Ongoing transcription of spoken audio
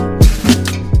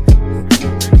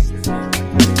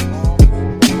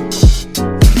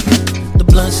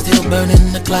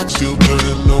Still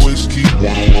turning, always keep one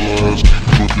on one eyes,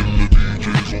 keep looking the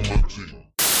DJs on my team.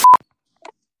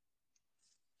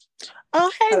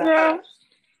 Oh, hey, Hello. girl.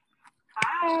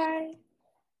 Hi.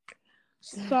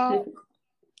 So,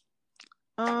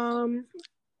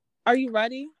 are you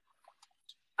ready?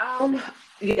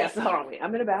 Yes. Hold on, wait.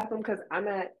 I'm in the bathroom because I'm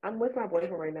with my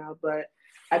boyfriend right now, but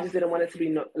I just didn't want it to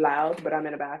be loud. But I'm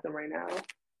in the bathroom right now,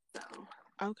 so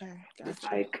Okay, it's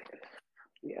gotcha. like,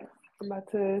 yeah, I'm about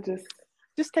to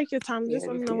Just take your time. yeah, Just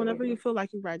let me just know be whenever you away. feel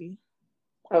like you're ready.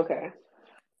 Okay.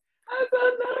 I'm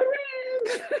so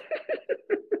nervous.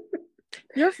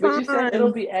 You're But you said it'll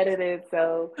fine. be edited,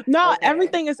 so No, okay,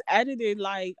 everything is edited.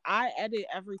 Like, I edit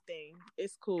everything.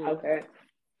 It's cool. okay,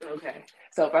 okay.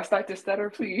 So if I start to stutter,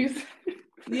 please,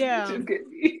 Yeah. just get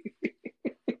me.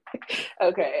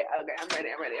 Okay, I'm ready.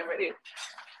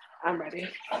 I'm ready.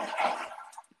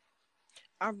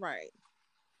 All right.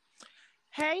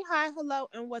 Hey, hi, hello,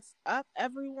 and what's up,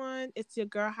 everyone? It's your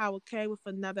girl, Howard K, with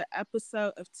another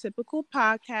episode of Typical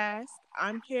Podcast.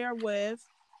 I'm here with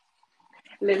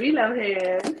Livy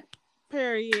Lohan.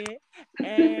 Period.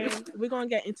 And we're going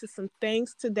to get into some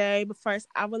things today. But first,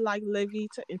 I would like Livy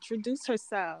to introduce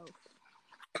herself.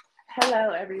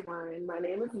 Hello, everyone. My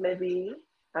name is Livy.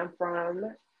 I'm from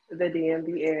the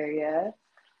DMV area.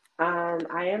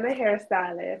 I am a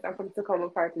hairstylist. I'm from Tacoma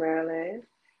Park, Maryland,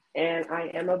 and I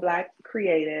am a Black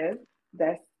creative.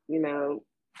 That's, I'm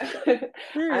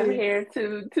Period. here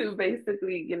to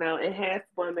basically, enhance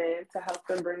women to help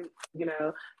them bring,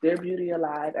 their beauty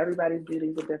alive. Everybody's beauty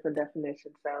is a different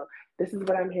definition. So this is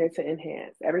what I'm here to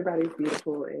enhance. Everybody's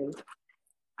beautiful, and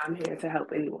I'm here to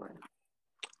help anyone.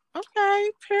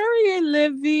 Okay, period,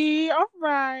 Livy. All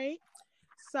right.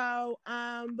 So,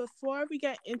 before we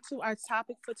get into our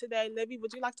topic for today, Livy,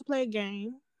 would you like to play a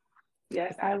game?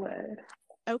 Yes, I would.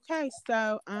 Okay,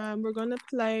 so we're gonna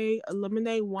play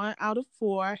Eliminate One Out of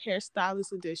Four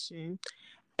Hairstylist Edition.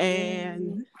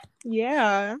 And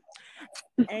yeah.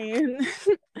 And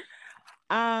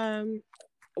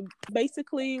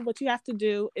basically what you have to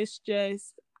do is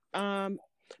just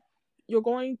you're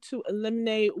going to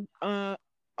eliminate okay,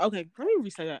 let me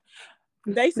reset that.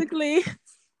 Basically,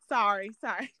 sorry.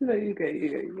 No, you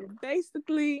good.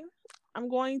 Basically, I'm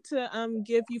going to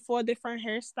give you 4 different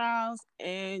hairstyles,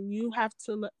 and you have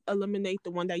to eliminate the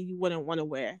one that you wouldn't want to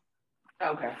wear.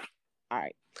 Okay. All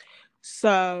right.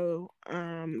 So,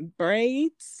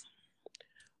 braids,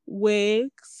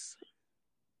 wigs,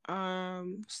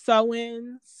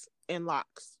 sew-ins, and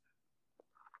locks.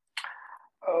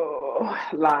 Oh,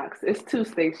 locks. It's too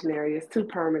stationary. It's too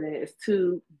permanent. It's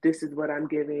too, this is what I'm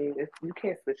giving. You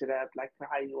can't switch it up like for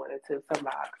how you want it to. So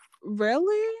locks.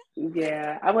 Really?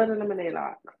 Yeah, I would eliminate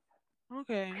locks.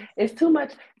 Okay. It's too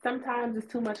much. Sometimes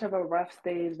it's too much of a rough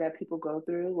stage that people go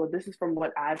through. Well, this is from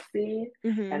what I've seen.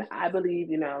 Mm-hmm. And I believe,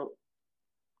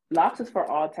 locks is for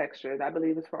all textures. I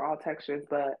believe it's for all textures,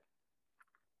 but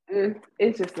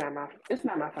it's just it's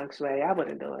not my feng shui. I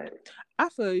wouldn't do it. I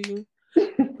feel you.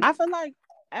 I feel like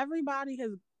everybody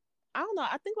has, I don't know,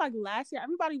 I think like last year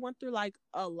everybody went through like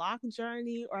a lock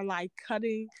journey or like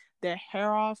cutting their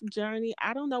hair off journey.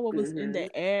 I don't know what was in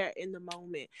the air in the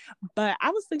moment, but I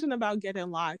was thinking about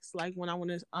getting locks like when I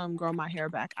want to grow my hair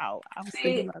back out. I was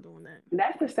thinking about doing that.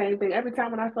 That's the same thing. Every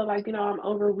time when I feel like, I'm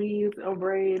over weaves or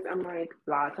braids, I'm like,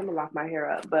 locks, I'm gonna lock my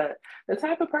hair up. But the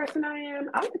type of person I am,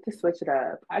 I like to switch it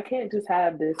up. I can't just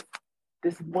have this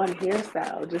one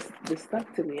hairstyle just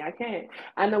stuck to me. I can't.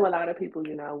 I know a lot of people,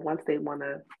 once they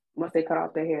cut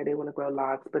off their hair, they want to grow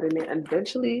locks, but then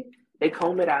eventually they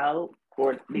comb it out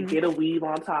or they get a weave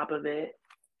on top of it.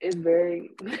 It's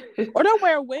very or they'll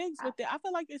wear wigs with it. I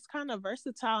feel like it's kind of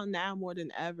versatile now more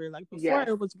than ever. Like before, yes.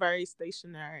 it was very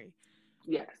stationary.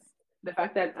 Yes, the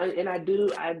fact that and I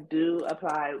do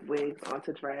apply wigs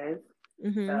onto dreads,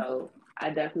 so I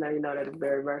definitely know that it's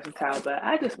very versatile. But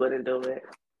I just wouldn't do it.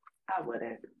 I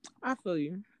wouldn't. I feel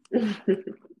you.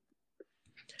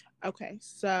 Okay,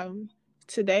 so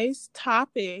today's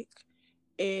topic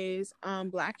is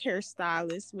Black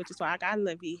hairstylist, which is why I got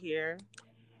Livy here.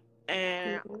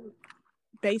 And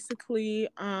basically,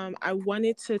 I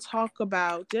wanted to talk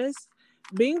about just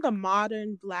being the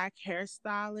modern Black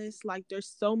hairstylist. Like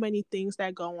there's so many things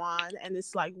that go on, and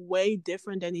it's like way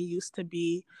different than it used to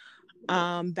be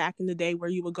back in the day where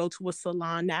you would go to a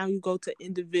salon. Now you go to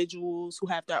individuals who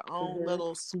have their own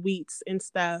little suites and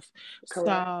stuff. Correct.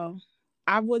 So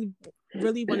I would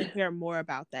really want to hear more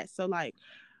about that. So like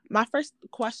my first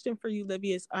question for you,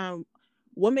 Livy, is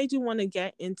what made you want to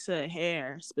get into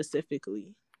hair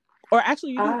specifically? Or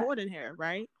actually you do more than hair,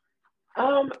 right?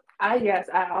 I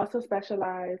also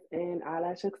specialize in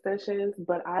eyelash extensions,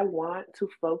 but I want to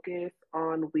focus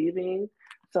on weaving.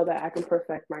 so that I can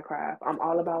perfect my craft. I'm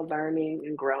all about learning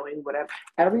and growing, whatever.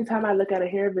 Every time I look at a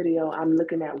hair video, I'm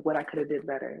looking at what I could have did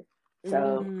better.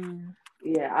 So Mm.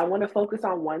 yeah, I want to focus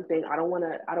on one thing. I don't want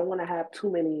to have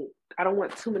too many, I don't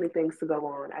want too many things to go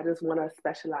on. I just want to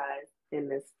specialize in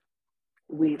this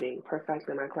weaving,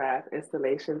 perfecting my craft,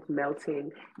 installations,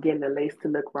 melting, getting the lace to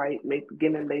look right,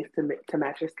 getting the lace to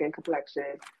match your skin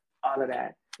complexion, all of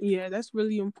that. Yeah, that's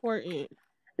really important.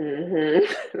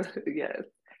 Yes.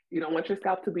 You don't want your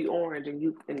scalp to be orange and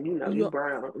you You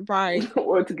brown, right.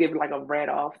 or to give like a red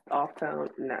off tone.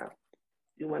 No,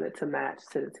 you want it to match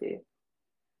to the T.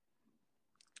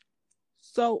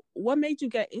 So, what made you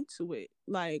get into it,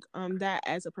 like that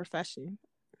as a profession?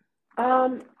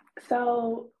 Um,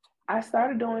 so I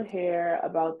started doing hair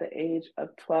about the age of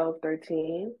 12,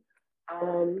 13.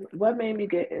 What made me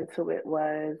get into it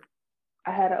was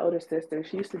I had an older sister.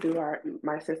 She used to do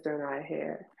my sister and I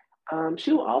hair.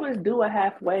 She would always do a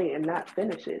halfway and not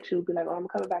finish it. She would be like, "Oh, I'm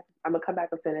coming back. I'm gonna come back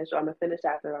and finish, or I'm gonna finish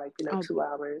after like Oh, 2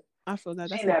 hours." I feel that.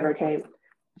 She That's never important. came.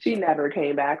 She never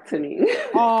came back to me.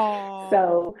 Oh.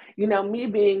 So me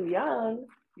being young,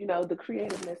 the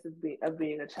creativeness of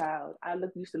being a child.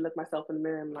 Used to look myself in the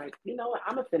mirror and like, you know what,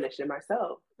 I'm gonna finish it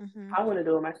myself. Hmm. I want to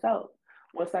do it myself.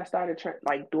 Once I started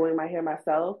like doing my hair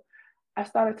myself, I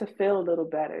started to feel a little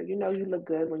better. You look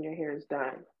good when your hair is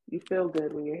done. You feel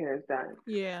good when your hair is done.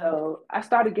 Yeah. So I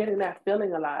started getting that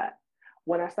feeling a lot.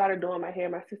 When I started doing my hair,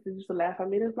 my sister used to laugh at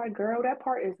me. It's like, girl, that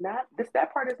part is not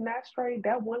straight.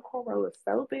 That one cornrow is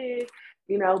so big,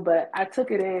 but I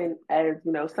took it in as,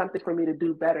 something for me to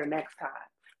do better next time.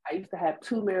 I used to have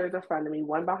two mirrors in front of me,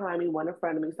 one behind me, one in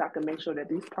front of me, so I can make sure that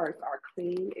these parts are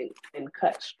clean and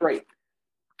cut straight.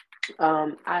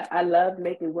 I love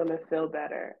making women feel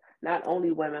better. Not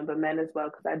only women, but men as well,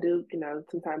 because I do,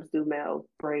 sometimes do male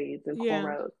braids and Yeah.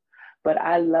 cornrows. But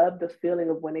I love the feeling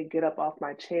of when they get up off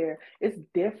my chair. It's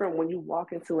different when you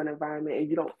walk into an environment and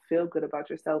you don't feel good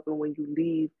about yourself, and when you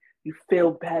leave, you feel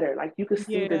better. Like you can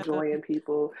see the Yeah. joy in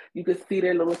people. You can see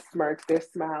their little smirks, their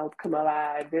smiles come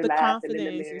alive. They're The laughing in the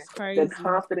confidence mirror. is The crazy.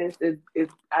 confidence is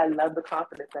I love the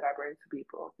confidence that I bring to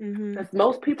people. Hmm. Because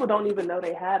most people don't even know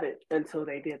they have it until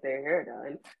they get their hair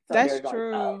done. So That's they're like,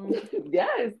 oh, true.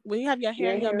 yes, When you have your hair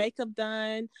your and your hair, makeup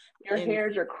done, your and hair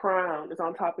is your crown. It's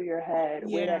on top of your head.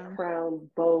 Wear that yeah, crown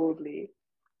boldly,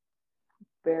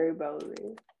 very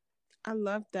boldly. I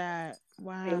love that.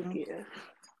 Thank Wow. you.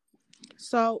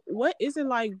 So, what is it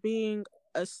like being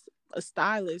a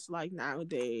stylist like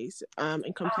nowadays, in Um,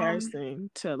 comparison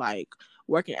to like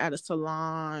working at a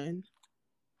salon?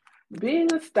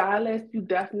 Being a stylist, you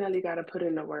definitely got to put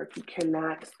in the work. You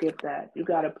cannot skip that. You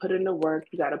got to put in the work.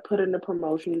 You got to put in the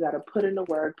promotion. You got to put in the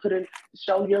work.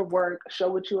 Show your work. Show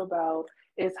what you about.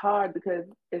 It's hard because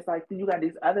it's like you got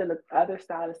these other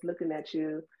stylists looking at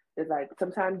you. It's like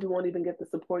sometimes you won't even get the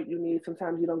support you need.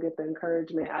 Sometimes you don't get the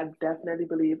encouragement. I definitely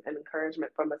believe an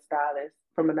encouragement from a stylist,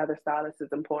 from another stylist,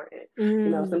 is important.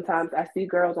 Mm, Sometimes I see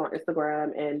girls on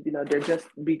Instagram and they're just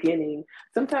beginning.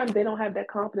 Sometimes they don't have that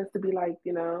confidence to be like,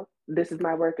 this is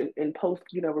my work, and post,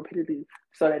 repeatedly,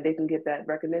 so that they can get that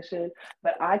recognition.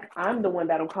 But I'm the one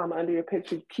that'll comment under your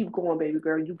picture. Keep going, baby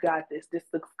girl. You got this. This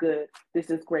looks good. This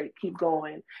is great. Keep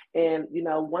going. And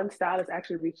one stylist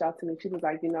actually reached out to me. She was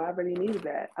like, I really needed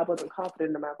that. I wasn't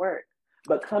confident in my work.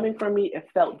 But coming from me, it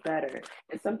felt better.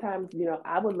 And sometimes,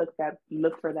 I would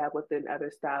look for that within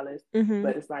other stylists. hmm.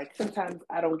 But it's like sometimes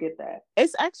I don't get that.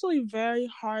 It's actually very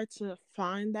hard to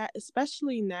find that,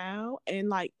 especially now and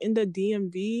like in the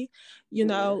DMV.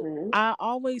 Hmm. I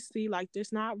always see like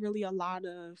there's not really a lot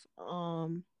of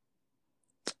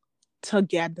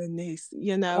togetherness.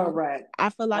 Correct. I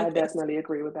feel like I definitely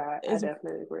agree with that. I it's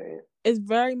definitely agree. it's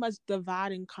very much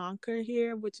divide and conquer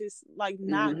here, which is like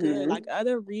not good. Hmm. Like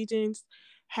other regions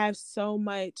have so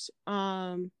much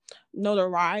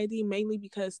notoriety, mainly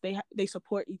because they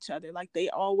support each other. Like they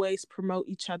always promote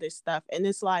each other's stuff, and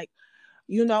it's like,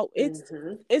 Hmm.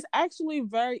 it's actually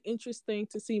very interesting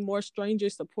to see more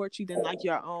strangers support you than like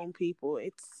your own people.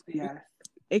 Yes.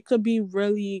 It could be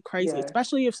really crazy, Yes.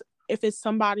 especially if it's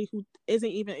somebody who isn't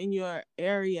even in your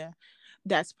area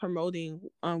that's promoting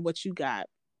what you got,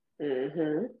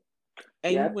 Hmm.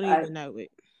 and you Yep. wouldn't even know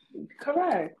it.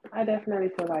 Correct. I definitely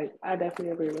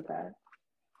agree with that.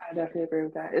 I definitely agree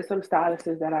with that. It's some stylists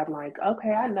that I'm like,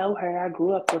 okay, I know her. I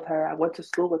grew up with her. I went to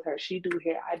school with her. She do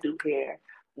hair. I do hair.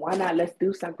 Why not? Let's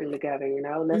do something together.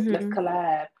 Let's Hmm.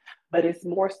 collab. But it's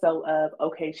more so of,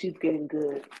 okay, she's getting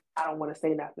good. I don't want to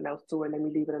say nothing else to her. Let me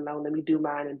leave it alone. Let me do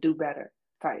mine and do better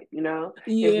type. It's not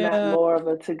Yeah. more of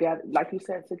a together, like you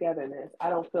said, togetherness. I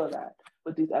don't feel that.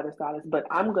 with these other stylists, but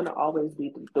I'm gonna always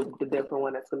be the different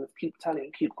one that's gonna keep telling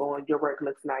you, keep going. Your work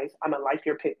looks nice. I'm gonna like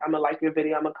your pic. I'm gonna like your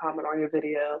video. I'm gonna comment on your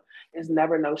video. It's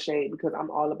never no shade because I'm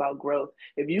all about growth.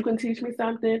 If you can teach me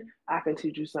something, I can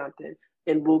teach you something,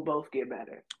 and we'll both get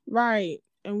better. Right.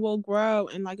 And we'll grow,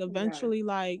 and like Yeah. eventually,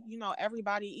 like, you know,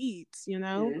 everybody eats, you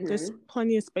know, there's Mhm.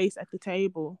 plenty of space at the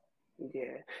table.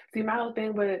 Yeah. See, my whole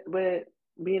thing with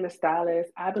being a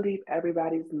stylist, I believe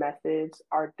everybody's methods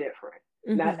are different.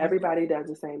 Not Mm-hmm. everybody does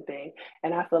the same thing.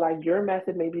 And I feel like your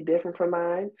method may be different from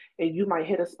mine, and you might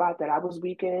hit a spot that I was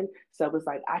weak in. So it's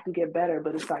like I can get better,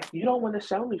 but it's like you don't want to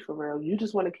show me for real. You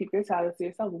just want to keep your talents to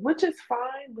yourself, which is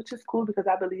fine, which is cool because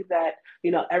I believe that, you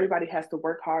know, everybody has to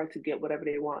work hard to get whatever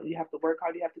they want. You have to work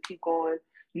hard, you have to keep going.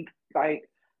 You like,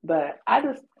 but I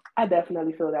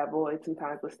definitely feel that void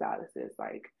sometimes with stylists.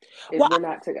 Like, if Well, we're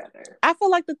not together. I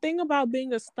feel like the thing about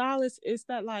being a stylist is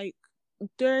that, like,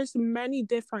 there's many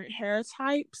different hair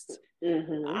types.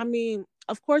 Mm-hmm. I mean,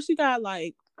 of course, you got,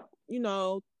 like, you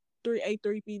know, 3A,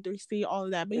 3B, 3C, all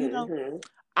of that. But, you know, Mm-hmm.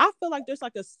 I feel like there's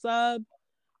like a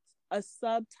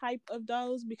subtype of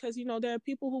those, because, you know, there are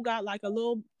people who got like a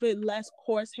little bit less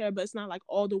coarse hair, but it's not like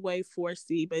all the way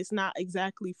 4C, but it's not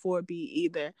exactly 4B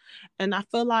either. And I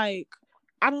feel like,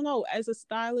 I don't know, as a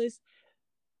stylist,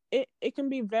 it can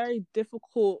be very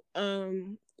difficult,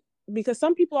 because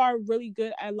some people are really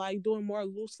good at like doing more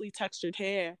loosely textured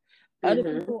hair. Other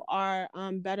Mm-hmm. people are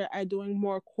better at doing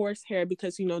more coarse hair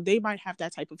because, you know, they might have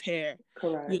that type of hair,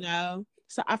 Correct. you know.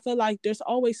 So I feel like there's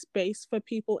always space for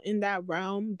people in that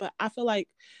realm, but I feel like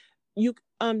you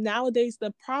nowadays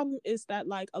the problem is that,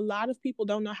 like, a lot of people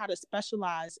don't know how to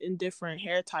specialize in different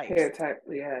hair types. Hair type,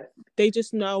 yes. They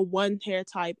just know one hair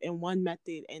type and one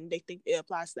method, and they think it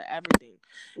applies to everything,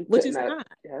 which is not.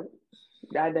 Yep.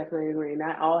 I definitely agree.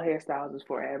 Not all hairstyles is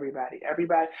for everybody.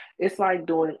 It's like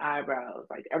doing eyebrows.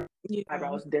 Like every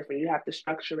eyebrow is different. You have to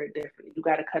structure it differently. You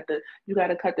got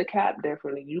to cut the cap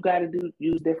differently. You got to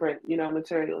use different, you know,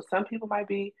 materials. Some people might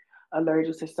be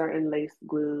allergic to certain lace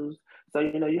glues, so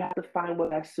you know you have to find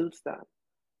what that suits them.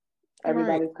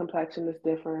 Everybody's complexion is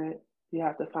different. You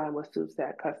have to find what suits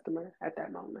that customer at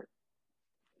that moment.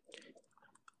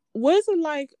 What is it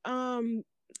like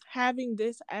having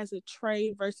this as a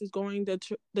trade versus going the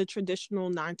traditional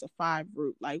 9 to 5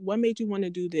 route? Like, what made you want to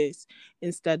do this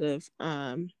instead of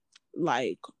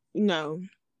like, you know,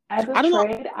 as a I don't know.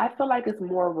 trade, I feel like it's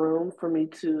more room for me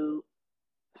to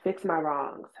fix my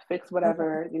wrongs, fix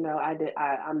whatever, you know,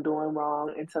 I'm doing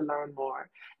wrong, and to learn more.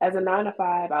 As a 9 to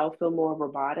 5, I'll feel more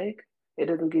robotic. It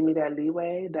doesn't give me that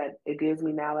leeway that it gives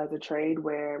me now as a trade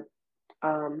where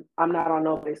I'm not on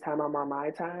nobody's time, I'm on my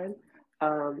time.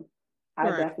 I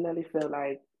definitely feel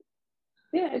like,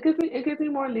 yeah, it gives me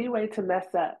more leeway to mess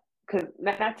up. Cause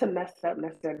not to necessarily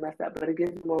mess up, but it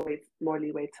gives me more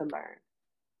leeway to learn.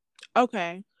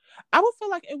 Okay. I would feel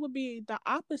like it would be the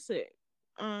opposite,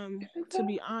 to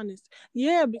be honest.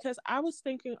 Yeah, because I was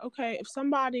thinking, okay, if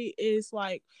somebody is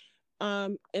like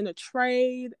in a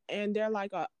trade and they're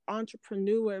like an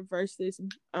entrepreneur versus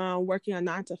working a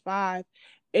 9 to 5,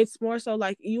 it's more so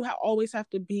like you always have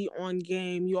to be on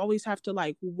game. You always have to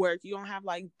like work. You don't have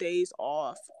like days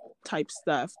off type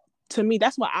stuff. To me,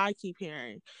 that's what I keep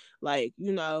hearing. Like,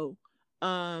 you know,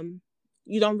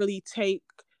 you don't really take,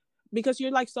 because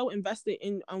you're like so invested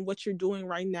in what you're doing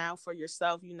right now for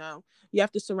yourself. You know, you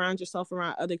have to surround yourself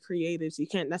around other creatives. You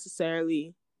can't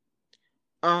necessarily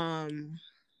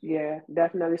Yeah,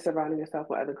 definitely surrounding yourself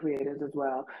with other creators as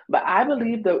well. But I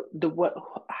believe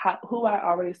who I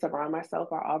already surround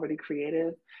myself are already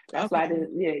creative. That's why I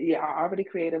didn't. Yeah, are already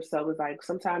creative. So it's like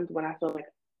sometimes when I feel like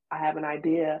I have an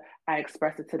idea, I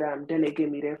express it to them. Then they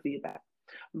give me their feedback.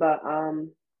 But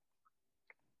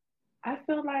I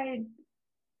feel like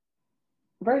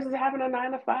versus having a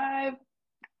 9 to 5,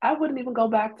 I wouldn't even go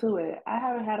back to it. I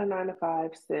haven't had a 9 to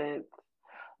 5 since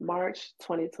March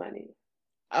 2020.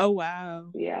 Oh, wow.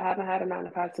 Yeah, I haven't had a 9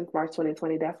 to 5 since March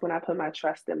 2020. That's when I put my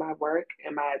trust in my work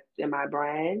and my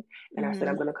brand, and I said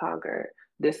I'm going to conquer.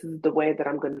 This is the way that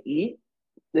I'm going to eat.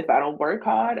 If I don't work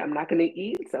hard, I'm not going to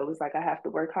eat. So it's like I have to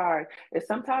work hard. And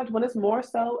sometimes when it's more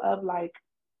so of like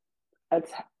a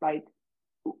talent,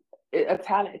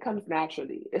 it comes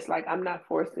naturally. It's like I'm not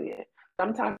forcing it.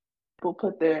 Sometimes people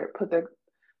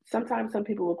sometimes some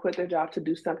people will quit their job to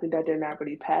do something that they're not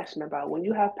really passionate about. When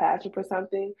you have passion for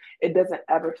something, it doesn't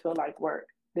ever feel like work.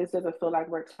 This doesn't feel like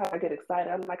work. So I get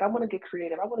excited. I'm like, I want to get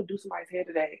creative. I want to do somebody's hair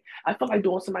today. I feel like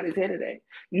doing somebody's hair today.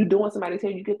 You doing somebody's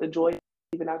hair, you get the joy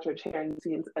even out your chair and you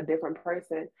see a different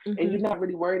person, and you're not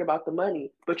really worried about the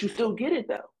money, but you still get it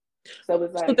though. So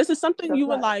it's like, so this is something you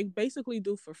would like basically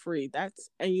do for free.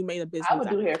 And you made a business. I would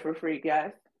do hair for free,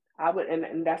 yes. I would,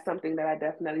 and that's something that I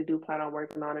definitely do plan on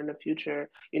working on in the future.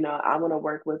 You know, I want to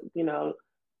work with,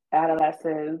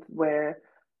 adolescents where,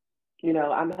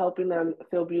 I'm helping them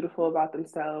feel beautiful about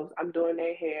themselves. I'm doing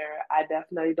their hair. I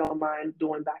definitely don't mind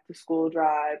doing back to school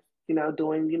drives,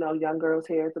 doing, young girls'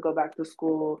 hair to go back to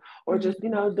school, or just,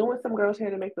 doing some girls' hair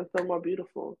to make them feel more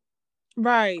beautiful.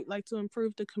 Right, like to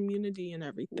improve the community and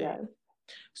everything. Yes.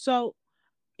 So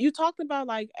you talked about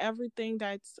like everything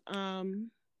that's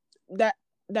that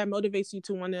that motivates you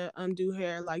to want to do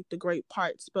hair, like the great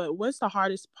parts. But what's the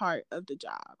hardest part of the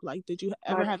job? Like, did you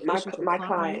ever My have my issues with my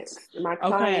clients? clients, my Okay,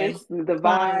 clients, the vibe,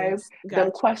 clients, them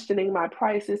gotcha. questioning my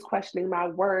prices, questioning my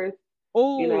worth,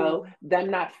 Oh, them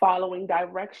not following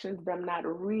directions, them not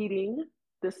reading,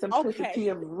 the okay. simplicity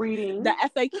of reading. The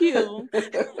FAQ.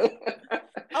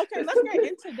 Okay, let's get The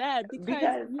into that because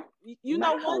because you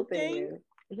know my whole one thing thing.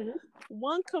 is, mhm,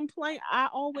 One complaint I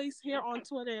always hear on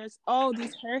Twitter is, "Oh,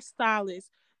 these hairstylists.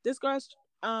 This girl's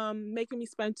making me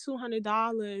spend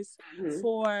 $200 mhm.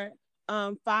 for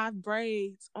 5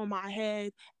 braids on my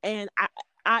head, and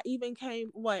I even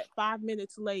came 5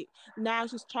 minutes late. Now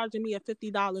she's charging me a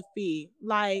 $50 fee.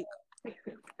 Like,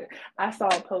 I saw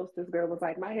a post. This girl was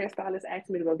like, my hairstylist asked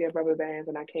me to go get rubber bands,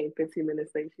 and I came 15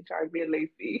 minutes late. She charged me a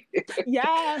late fee.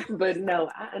 yeah, But no,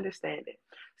 I understand it.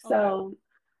 okay, So,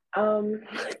 um,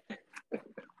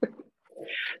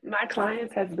 my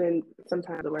clients has been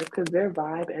sometimes the worst because their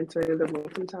vibe entering the room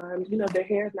sometimes, their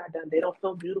hair is not done. They don't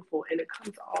feel beautiful and it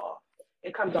comes off.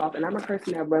 It comes off. And I'm a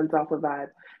person that runs off a vibe.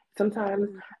 Sometimes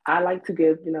mm, I like to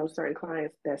give, certain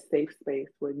clients that safe space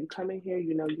where you come in here,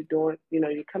 you're doing,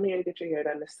 you come here to get your hair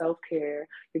done, the self care,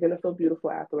 you're going to feel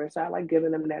beautiful afterwards. So I like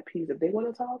giving them that piece. If they want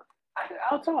to talk,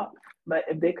 I'll talk. But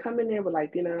if they come in there with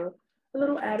like, a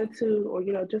little attitude or,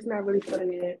 just not really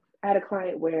feeling it. I had a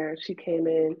client where she came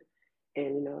in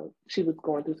and she was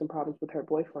going through some problems with her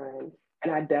boyfriend,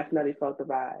 and I definitely felt the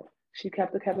vibe. She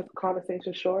kept the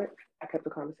conversation short. I kept the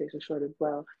conversation short as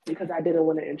well because I didn't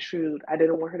want to intrude. I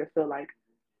didn't want her to feel like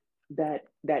that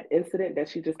incident that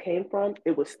she just came from,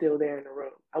 it was still there in the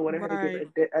room. I wanted her to give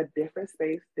right. a different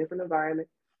space, different environment,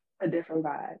 a different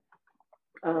vibe.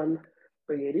 um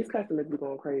but yeah, these customers be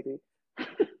going crazy.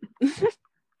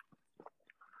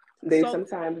 They So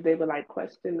sometimes they would like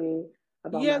question me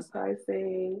about my yes,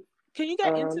 pricing. can you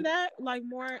get into um that, like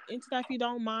more into that if you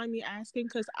don't mind me asking?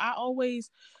 Because I always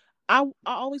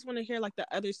want to hear like the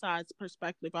other side's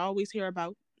perspective. I always hear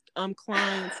about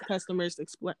clients, customers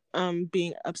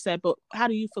being upset, but how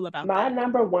do you feel about My that?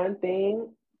 number one thing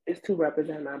is to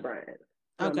represent my brand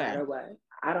no Okay. matter what.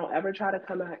 I don't ever try to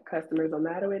come at customers, no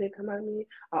matter where they come at me.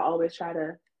 I always try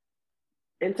to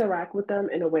interact with them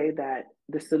in a way that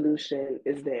the solution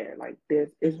is there. Like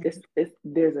Hmm.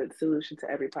 there's a solution to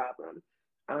every problem.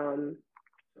 Um,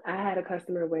 I had a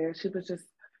customer where she was just,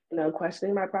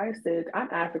 questioning my prices. I'm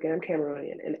African, I'm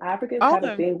Cameroonian, and Africans have a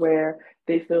Okay. thing where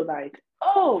they feel like,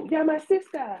 oh, yeah, my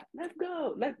sister, let's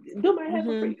go, let's do my hair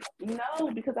for Hmm. free.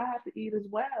 No, because I have to eat as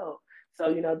well.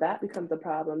 So, that becomes a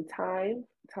problem. Time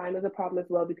is a problem as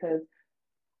well because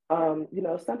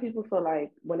some people feel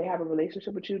like when they have a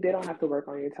relationship with you, they don't have to work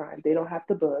on your time. They don't have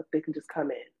to book. They can just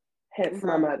come in. Hence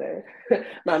my Right. mother.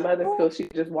 My mother Oh, feels she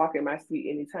can just walk in my seat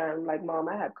anytime. I'm like, Mom,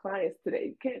 I have clients today.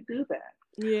 You can't do that.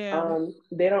 yeah.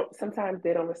 They don't sometimes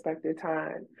they don't respect their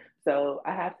time. So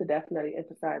I have to definitely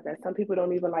emphasize that some people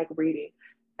don't even like reading.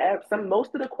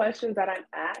 Most of the questions that I'm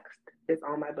asked is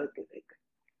on my booking link.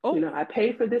 Oh, I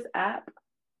pay for this app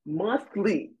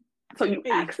monthly. So you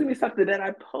hey. asking me something that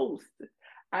I post.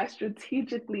 I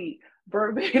strategically,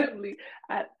 verbatimly,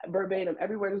 verbatim,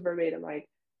 every word is verbatim. Like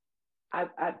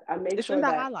I make It's in sure the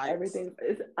that highlights. everything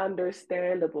is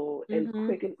understandable and Hmm.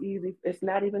 quick and easy. It's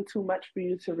not even too much for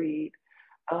you to read.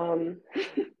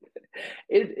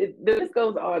 This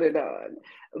goes on and on,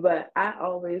 but I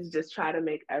always just try to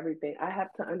make everything. I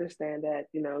have to understand that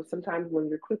sometimes when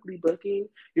you're quickly booking,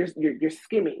 you're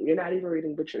skimming. You're not even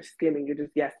reading, but you're skimming. You're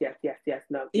just yes, yes, yes, yes,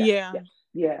 no, yes, Yeah. yes,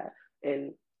 yeah,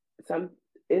 and some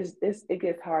it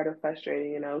gets hard and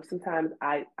frustrating. Sometimes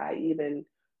I even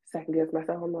second guess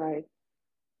myself. I'm like,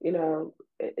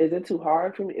 is it too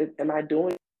hard for me? Am I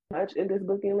doing much in this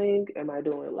booking link? Am I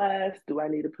doing less? Do I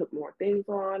need to put more things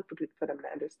on for them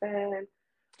to understand?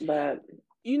 But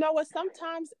You know what?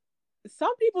 Sometimes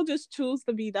some people just choose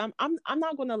to be them. I'm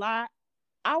not gonna lie.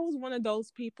 I was one of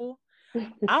those people.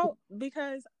 I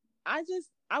because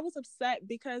I was upset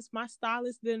because my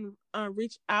stylist didn't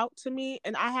reach out to me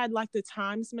and I had like the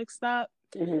times mixed up.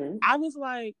 mm-hmm. I was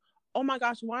like, oh my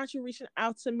gosh, why aren't you reaching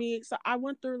out to me? So I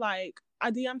went through like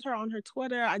I DM'd her on her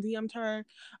Twitter. I DM'd her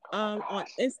on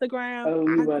Instagram. Oh,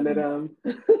 you one of them.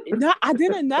 No, I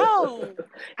didn't know.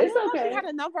 I It's didn't know she okay. had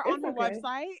a number on It's her okay.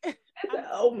 website.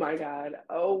 Oh my God.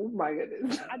 Oh my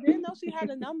goodness. I didn't know she had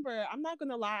a number. I'm not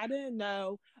gonna lie, I didn't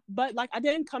know. But like, I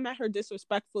didn't come at her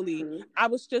disrespectfully. Mhm. I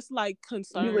was just like You were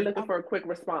concerned. looking for a quick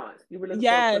response. You were looking for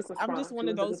a Yes, quick I'm just response. one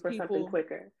You of was looking those for something people.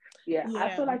 quicker. Yeah, I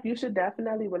Yeah. feel like you should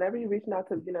definitely, whenever you're reaching out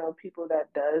to, people that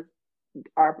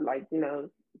are like,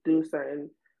 do certain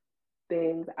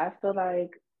things, I feel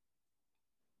like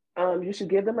you should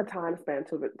give them a time span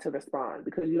to respond,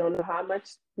 because you don't know how much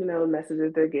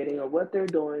messages they're getting, or what they're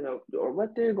doing, or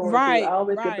what they're going through. I Right,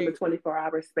 always give them a right.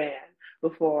 24-hour span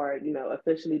before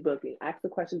officially booking. Ask the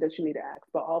questions that you need to ask,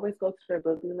 but always go to their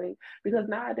booking link, because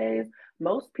nowadays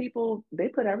most people, they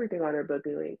put everything on their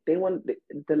booking link. They want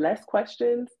the less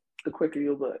questions, the quicker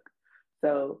you'll book.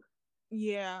 So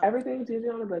Yeah. everything's usually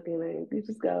on the booking link. You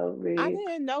just go I read.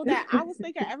 didn't know that. I was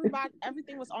thinking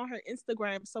everything was on her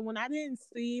Instagram. So when I didn't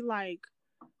see like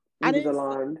I You was didn't see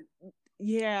alarmed.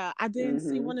 yeah, I didn't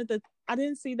see Mm-hmm. I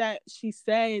didn't see that she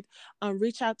said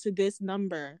reach out to this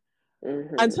number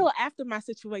Mm-hmm. until after my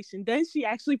situation. Then she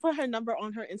actually put her number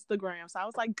on her Instagram. So I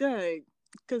was like, good,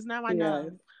 because now I know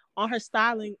Yes. on her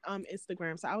styling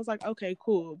Instagram. So I was like, okay,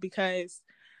 cool, because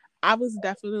I was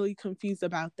definitely confused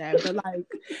about that. But like,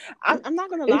 I'm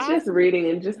not gonna It's lie. just reading,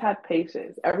 and just have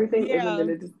patience. Everything isn't Yeah, going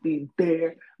to just be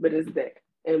there, but it's there.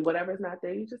 And whatever's not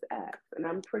there, you just ask. And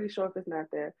I'm pretty sure if it's not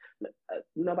there,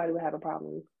 nobody would have a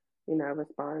problem,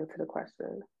 responding to the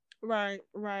question. right,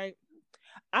 right.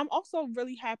 I'm also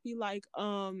really happy, like,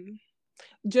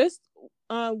 just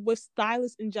with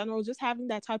stylists in general, just having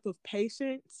that type of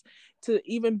patience to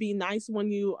even be nice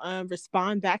when you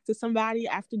respond back to somebody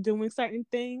after doing certain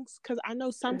things. Because I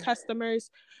know some customers,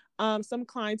 some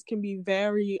clients can be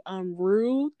very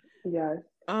rude. Yes.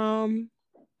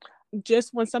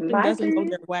 Just when something My doesn't go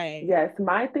thing, their way. yes,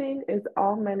 my thing is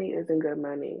all money isn't good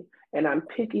money. And I'm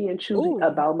picky and choosy Ooh.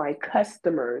 about my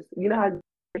customers. You know how you're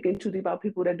picky and choosy about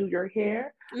people that do your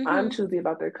hair? I'm Mm-hmm. choosy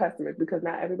about their customers, because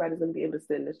not everybody's going to be able to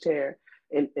sit in this chair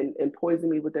and poison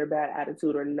me with their bad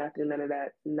attitude or nothing, none of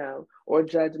that. No. Or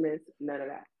judgments, none of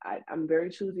that. I'm very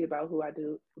choosy about who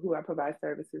I provide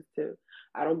services to.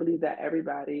 I don't believe that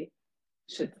everybody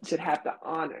should have the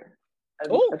honor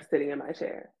Oh. of sitting in my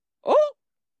chair. Oh.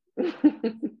 Y'all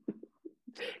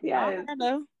Yes. heard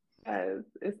though. Yes,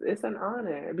 it's an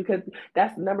honor, because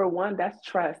that's number one. That's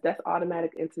trust. That's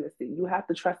automatic intimacy. You have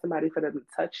to trust somebody for them to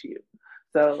touch you.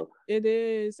 So, It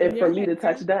is. And and your for me to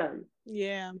touch hair. them.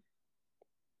 Yeah.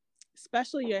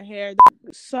 Especially your hair.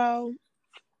 So,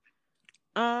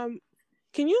 um,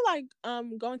 can you like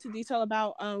go into detail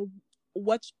about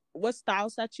what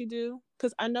styles that you do?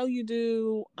 Because I know you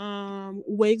do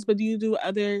wigs, but do you do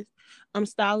other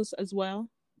styles as well?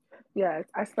 Yes,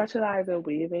 I specialize in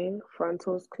weaving,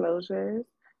 frontals, closures,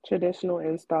 traditional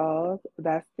installs.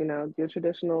 That's your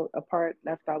traditional apart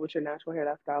left out with your natural hair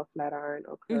left out, flat iron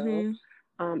or curl.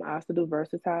 Mm-hmm. I also do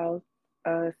versatile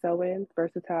sew-ins,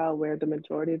 versatile where the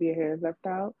majority of your hair is left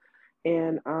out,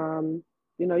 and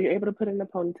you're able to put in the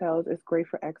ponytails. It's great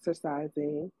for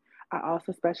exercising. I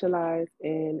also specialize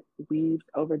in weaves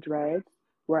over dreads,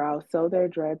 where I'll sew their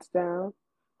dreads down,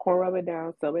 cornrow it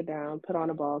down, sew it down, put on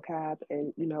a ball cap,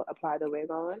 and apply the wig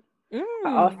on. I Mm.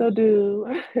 also do.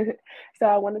 So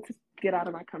I wanted to get out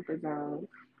of my comfort zone.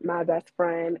 My best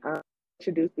friend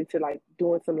introduced me to like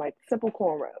doing some like simple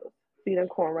cornrows, feet and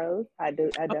cornrows. I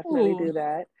do. I definitely Oh. do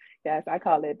that. Yes, I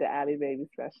call it the Alley Baby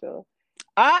Special.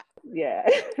 Ah. Yeah,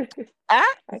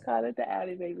 Ah. I call it the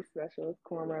Alley Baby Special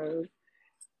cornrows.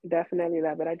 Definitely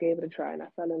love it. I gave it a try and I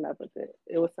fell in love with it.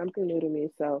 It was something new to me,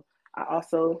 so I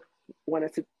also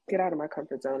wanted to get out of my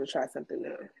comfort zone and try something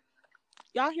new.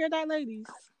 Y'all hear that, ladies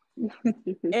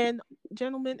and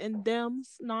gentlemen and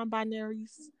dems,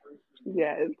 non-binaries?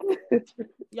 Yes.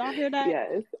 Y'all hear that?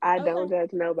 Yes. I Okay. don't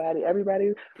judge nobody.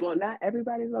 Everybody, well, not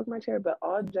everybody's welcome in my chair, but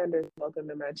all genders welcome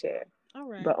in my chair. All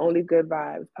right. But only good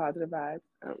vibes, positive vibes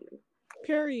only.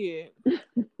 Period.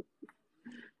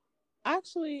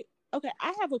 Actually, okay,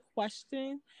 I have a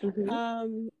question.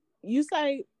 Mm-hmm. You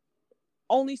say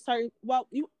only certain, well,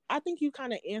 I think you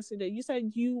kind of answered it. You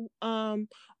said you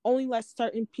only let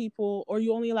certain people, or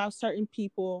you only allow certain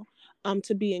people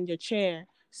to be in your chair.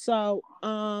 So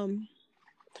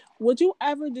would you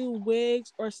ever do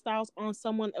wigs or styles on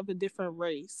someone of a different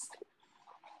race?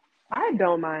 I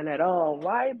don't mind at all.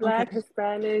 White, Okay. black,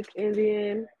 Hispanic,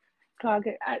 Indian,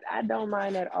 Caucasian. I don't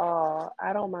mind at all.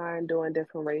 I don't mind doing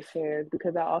different race hairs,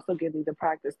 because I also give me the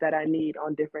practice that I need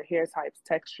on different hair types,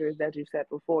 textures that you said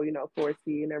before,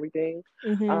 4C and everything.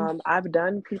 Mm-hmm. I've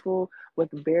done people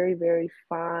with very, very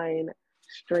fine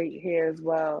straight hair as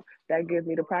well. That gives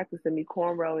me the practice of me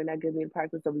cornrowing. That gives me the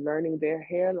practice of learning their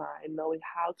hairline, knowing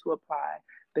how to apply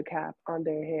the cap on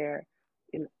their hair.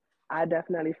 And I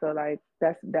definitely feel like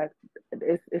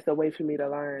it's a way for me to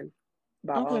learn.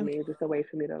 By all Okay. means, it's a way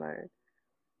for me to learn.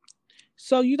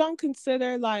 So you don't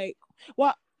consider like,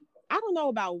 well, I don't know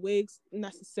about wigs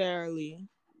necessarily,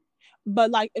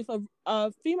 but like if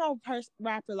a female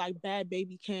rapper like Bad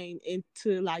Baby came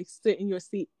into like sit in your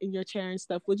seat in your chair and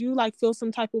stuff, would you like feel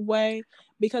some type of way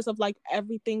because of like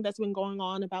everything that's been going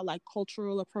on about like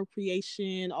cultural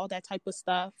appropriation, all that type of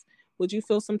stuff? Would you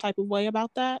feel some type of way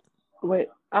about that? Wait,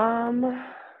 I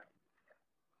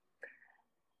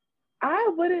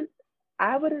wouldn't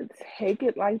I wouldn't take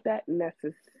it like that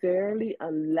necessarily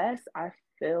unless I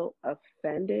feel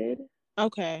offended.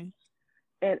 Okay.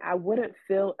 And I wouldn't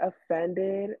feel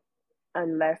offended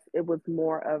unless it was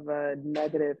more of a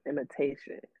negative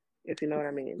imitation, if you know what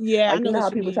I mean. Yeah, I Like, you know know how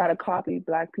what you people try mean. to copy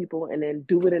Black people and then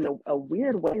do it in a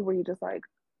weird way where you're just like,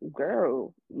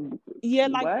 girl, Yeah,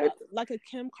 what? like a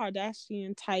Kim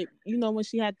Kardashian type, you know, when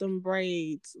she had them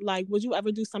braids. Like, would you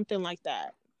ever do something like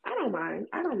that? I don't mind.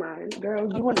 I don't mind. Girl,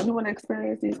 Okay. you want to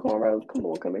experience these cornrows? Come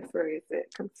on, come experience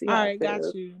it. Come see All how it right, got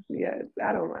feels. you. Yes,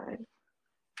 I don't mind.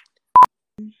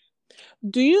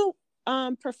 Do you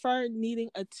prefer needing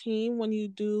a team when you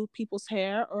do people's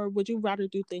hair, or would you rather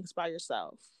do things by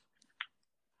yourself?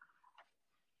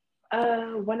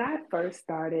 When I first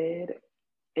started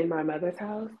in my mother's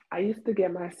house, I used to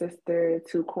get my sister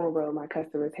to cornrow my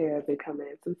customers' hair as they come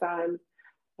in. Sometimes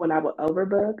when I would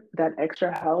overbook, that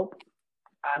extra help,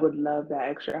 I would love that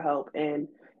extra help. And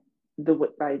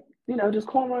like, just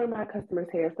cornrowing my customers'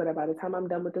 hair so that by the time I'm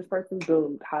done with this person,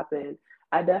 boom, hop in.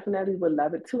 I definitely would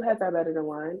love it. Two heads are better than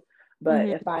one. But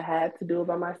Mm-hmm. if I had to do it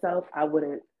by myself, I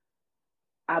wouldn't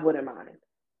mind.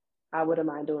 I wouldn't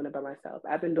mind doing it by myself.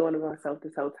 I've been doing it by myself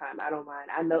this whole time. I don't mind.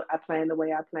 I know I plan the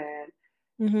way I plan.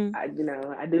 Mm-hmm. I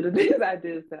do the things I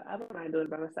do, so I don't mind doing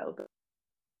it by myself.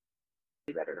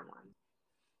 Be better than one.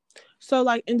 So,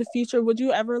 like in the future, would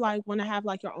you ever like want to have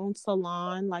like your own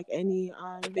salon, like any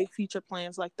big future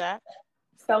plans like that?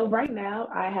 So right now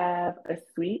I have a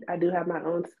suite. I do have my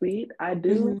own suite. I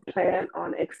do Mm-hmm. plan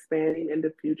on expanding in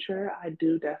the future. I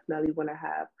do definitely want to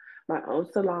have my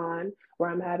own salon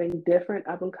where I'm having different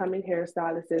up and coming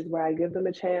hairstylists where I give them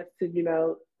a chance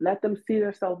to, let them see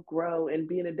themselves grow and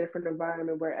be in a different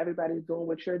environment where everybody's doing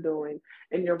what you're doing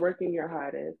and you're working your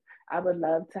hardest. I would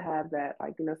love to have that,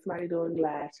 like, somebody doing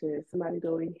lashes, somebody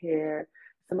doing hair,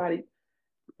 somebody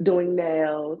doing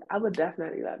nails. I would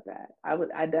definitely love that.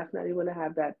 I definitely want to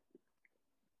have that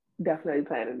definitely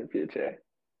plan in the future.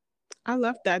 I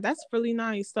love that. That's really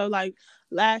nice. So, like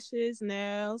lashes,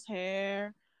 nails,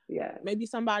 hair, Yes. maybe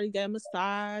somebody get a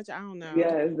massage. I don't know.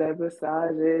 Yes, that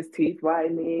massages, teeth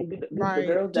whitening. The Right.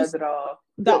 girls does Just it all.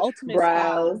 the ultimate spa.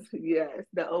 Brows, yes.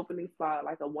 The opening spot,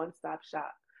 like a one-stop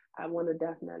shop. I want to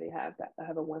definitely have that. I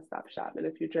have a one-stop shop in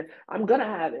the future. I'm gonna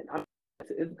have it.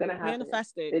 It's gonna happen.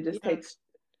 Manifest it. It just Yeah. takes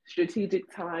strategic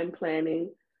time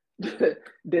planning,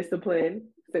 discipline,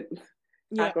 Yeah.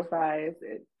 sacrifice.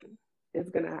 It's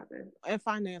gonna happen. And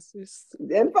finances.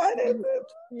 And finances.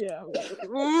 Yeah.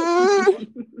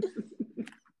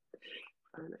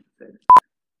 Finances.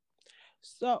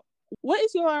 So, what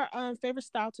is your favorite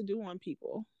style to do on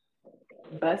people?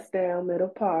 Bust down, middle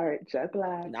part, Jack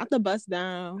Black. Not the bust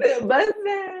down. Bust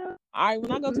down. All right,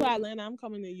 when I go to Atlanta, I'm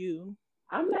coming to you.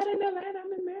 I'm not in Atlanta.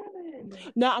 I'm in Maryland.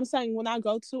 No, I'm saying when I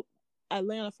go to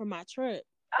Atlanta for my trip,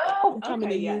 Oh, I'm coming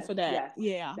okay. to you Yes, for that. yes,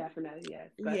 Yeah. definitely. Yes.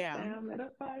 Bust Yeah. down, middle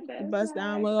part. That's Bust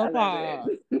down right. with I a love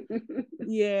part. it.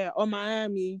 Yeah. Or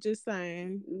Miami. Just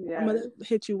saying. I'm Yes. going to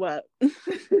hit you up.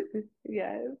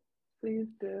 Yes. Please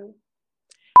do.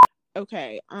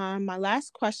 Okay. My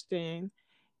last question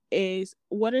is,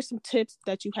 what are some tips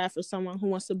that you have for someone who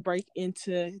wants to break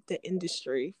into the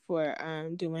industry for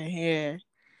doing hair?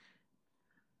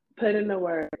 Put in the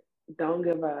work. Don't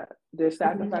give up. There's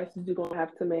Mm-hmm. sacrifices you're gonna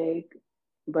have to make,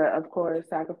 but of course,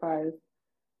 sacrifice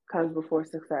comes before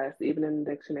success, even in the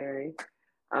dictionary.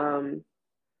 Um,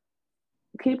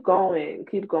 keep going,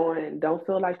 keep going. Don't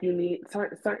feel like you need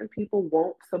certain people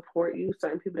won't support you.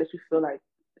 Certain people that you feel like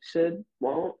should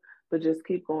won't, but just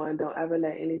keep going. Don't ever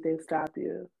let anything stop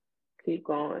you. Keep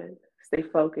going. Stay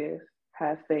focused.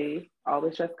 Have faith.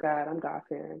 Always trust God. I'm God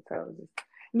fearing, so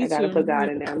Me I gotta too. put God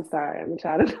Yeah. in there. I'm sorry. I'm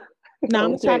trying to. Now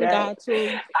I'm a Don't play child of that. God too.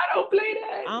 I don't play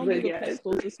that. I don't But need the yes.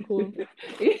 crystals. It's cool.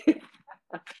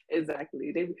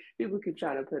 Exactly. People keep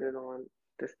trying to put it on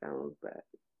the stones, but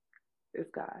it's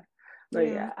God. But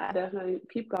Yeah. yeah, I definitely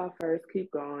keep God first.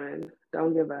 Keep going.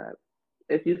 Don't give up.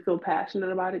 If you feel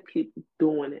passionate about it, keep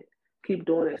doing it. Keep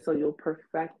doing it so you'll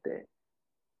perfect it.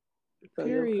 So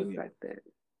you'll perfect it.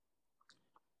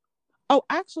 Oh,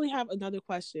 I actually have another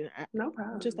question. No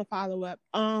problem. Just a follow-up.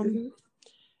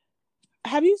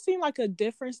 Have you seen like a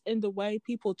difference in the way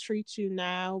people treat you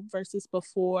now versus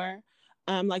before?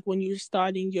 Like when you're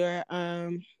starting your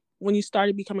when you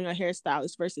started becoming a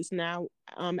hairstylist versus now,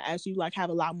 as you like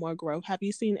have a lot more growth. Have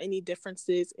you seen any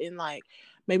differences in like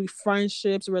maybe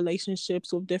friendships,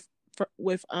 relationships with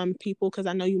people? Because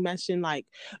I know you mentioned like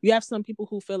you have some people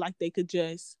who feel like they could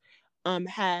just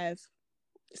have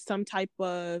some type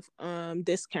of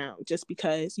discount just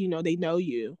because you know they know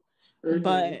you.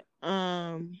 But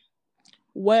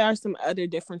what are some other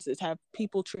differences? Have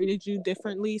people treated you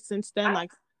differently since then?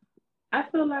 I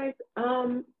feel like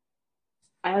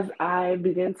as I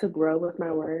begin to grow with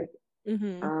my work,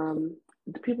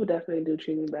 the people definitely do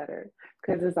treat me better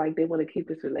because it's like they want to keep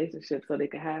this relationship so they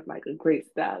can have like a great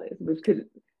stylist, which could.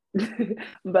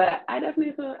 But I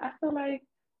feel like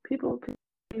people,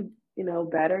 you know,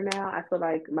 better now. I feel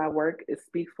like my work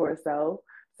speaks for itself.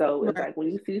 So it's like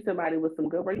when you see somebody with some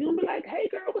good work, you'll be like, "Hey,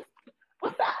 girl,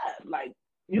 what's that?" Like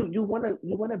you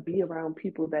wanna be around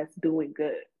people that's doing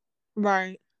good.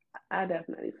 Right. I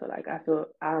definitely feel like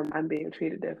I'm being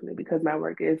treated differently because my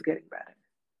work is getting better.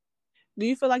 Do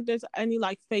you feel like there's any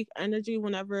like fake energy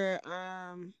whenever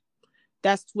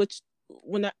that switch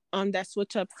that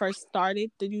switch up first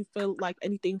started? Did you feel like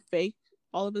anything fake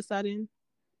all of a sudden?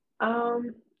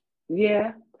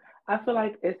 Yeah, I feel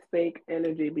like it's fake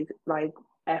energy because like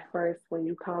at first when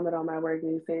you comment on my work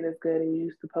and you saying it's good and you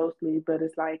used to post me, but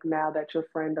it's like now that your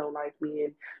friend don't like me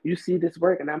and you see this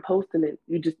work and I'm posting it,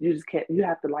 you just can't. You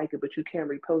have to like it, but you can't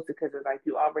repost it because it's like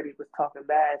you already was talking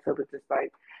bad. So it's just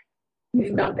like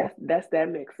you know that's that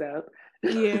mix up.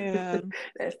 Yeah,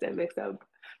 that's that mix up.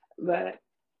 But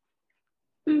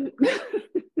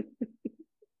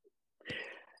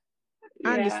I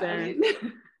understand.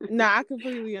 Nah, I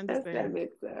completely understand. That's that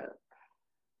mix up.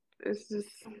 It's just.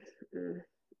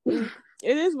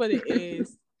 It is what it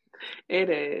is.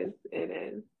 It is. It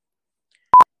is.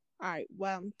 All right.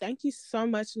 Well, thank you so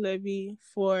much, Livy,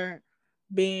 for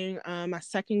being my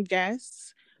second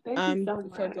guest Thank you so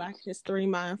much. for Black History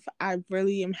Month. I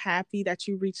really am happy that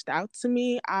you reached out to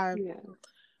me. I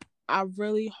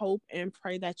really hope and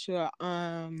pray that your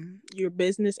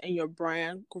business and your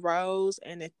brand grows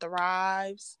and it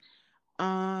thrives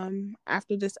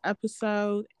after this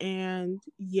episode. And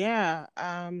yeah,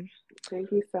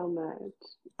 thank you so much.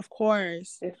 Of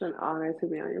course. It's an honor to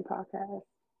be on your podcast.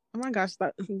 Oh my gosh,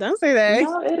 don't say that.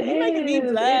 No, it You're is. making me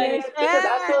blush. It is because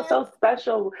I feel so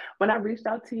special. When I reached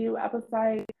out to you, I was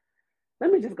like,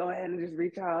 let me just go ahead and just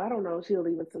reach out. I don't know if she'll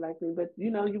even select me, but you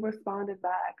know, you responded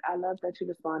back. I love that you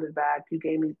responded back. You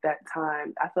gave me that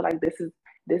time. I feel like this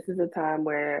is a time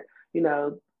where, you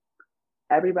know,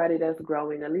 everybody that's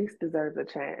growing at least deserves a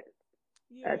chance.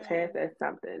 A chance at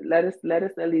something. Let us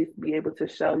at least be able to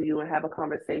show you and have a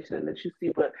conversation and that you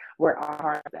see where our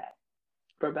heart's at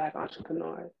for Black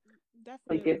entrepreneurs.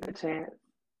 Definitely. We get the chance.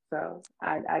 So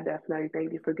I definitely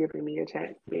thank you for giving me a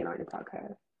chance being on your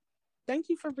podcast. Thank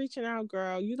you for reaching out,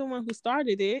 girl. You're the one who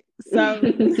started it. So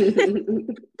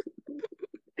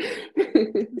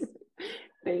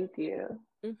thank you.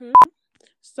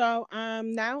 So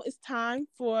now it's time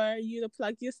for you to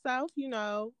plug yourself, you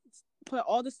know, put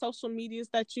all the social medias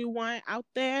that you want out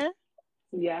there.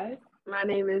 Yes. My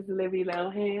name is Livy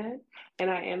Lohan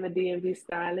and I am a DMV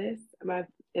stylist. My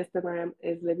Instagram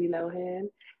is Livy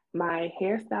Lohan. My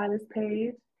hairstylist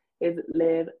page is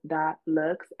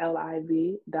liv.looks,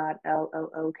 liv.looks.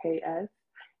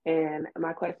 And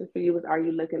my question for you is, are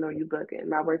you looking or you booking?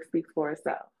 My work speaks for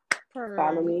itself.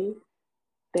 Follow me.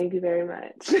 Thank you very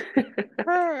much.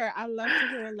 I love to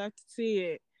hear it. Love to see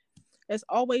it. As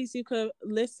always, you could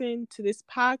listen to this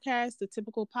podcast, the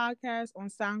Typical Podcast, on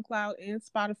SoundCloud and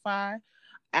Spotify.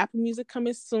 Apple Music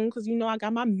coming soon because you know I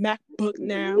got my MacBook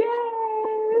now. Yes.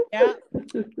 Yeah.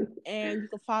 And you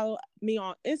can follow me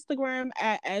on Instagram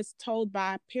at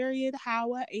 @astoldby_Hawa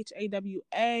HAWA.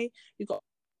 You can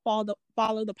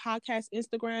follow the podcast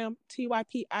Instagram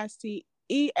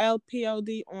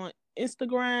TYPICELPOD on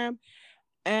Instagram,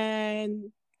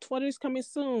 and Twitter's coming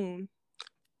soon.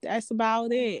 That's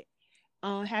about it.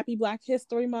 Happy Black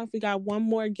History Month. We got one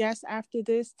more guest after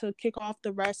this to kick off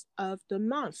the rest of the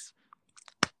month.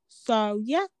 So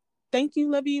yeah, thank you,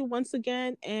 Livy, once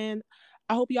again, and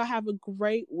I hope y'all have a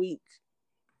great week.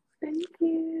 Thank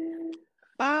you.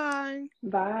 Bye.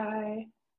 Bye.